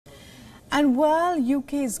And while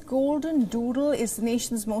UK's Goldendoodle is the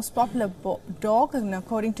nation's most popular dog, and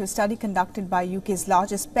according to a study conducted by UK's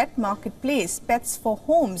largest pet marketplace, Pets for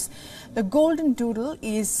Homes, the Goldendoodle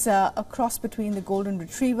is a cross between the Golden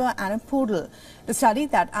Retriever and a Poodle. The study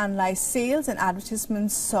that analyzed sales and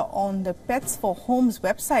advertisements on the Pets for Homes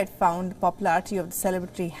website found the popularity of the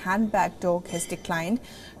celebratory handbag dog has declined.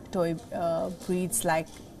 Toy breeds like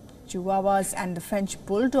Chihuahuas and the French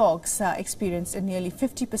Bulldogs experienced a nearly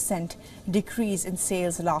 50% decrease in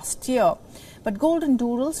sales last year. But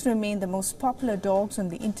Goldendoodles remain the most popular dogs on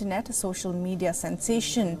the internet. A social media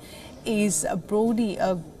sensation is Brody,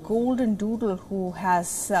 a Goldendoodle who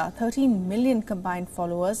has 13 million combined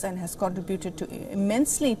followers and has contributed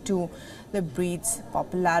immensely to the breed's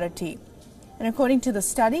popularity. And according to the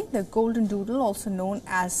study, the Goldendoodle, also known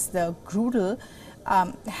as the Groodle,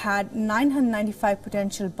 had 995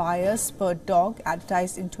 potential buyers per dog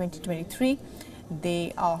advertised in 2023.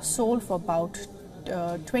 They are sold for about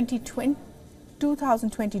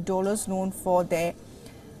 $2,020, known for their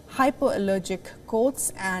hypoallergic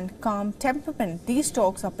coats and calm temperament. These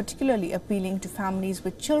dogs are particularly appealing to families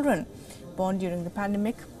with children born during the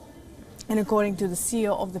pandemic. And according to the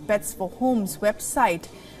CEO of the Pets for Homes website,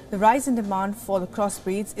 the rise in demand for the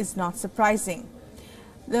crossbreeds is not surprising.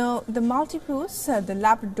 The Maltipoo's, the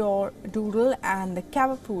Labrador Doodle and the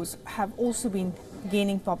Cavapoos have also been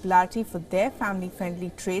gaining popularity for their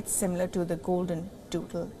family-friendly traits similar to the Golden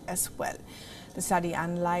Doodle as well. The study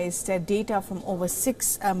analyzed data from over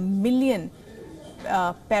 6 million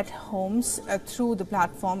pet homes through the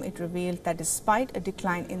platform. It revealed that despite a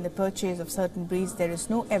decline in the purchase of certain breeds, there is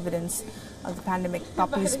no evidence of the pandemic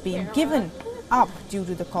puppies being given up due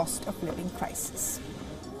to the cost of living crisis.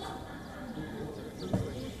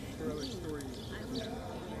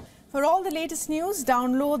 For all the latest news,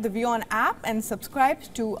 download the WION app and subscribe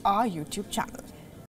to our YouTube channel.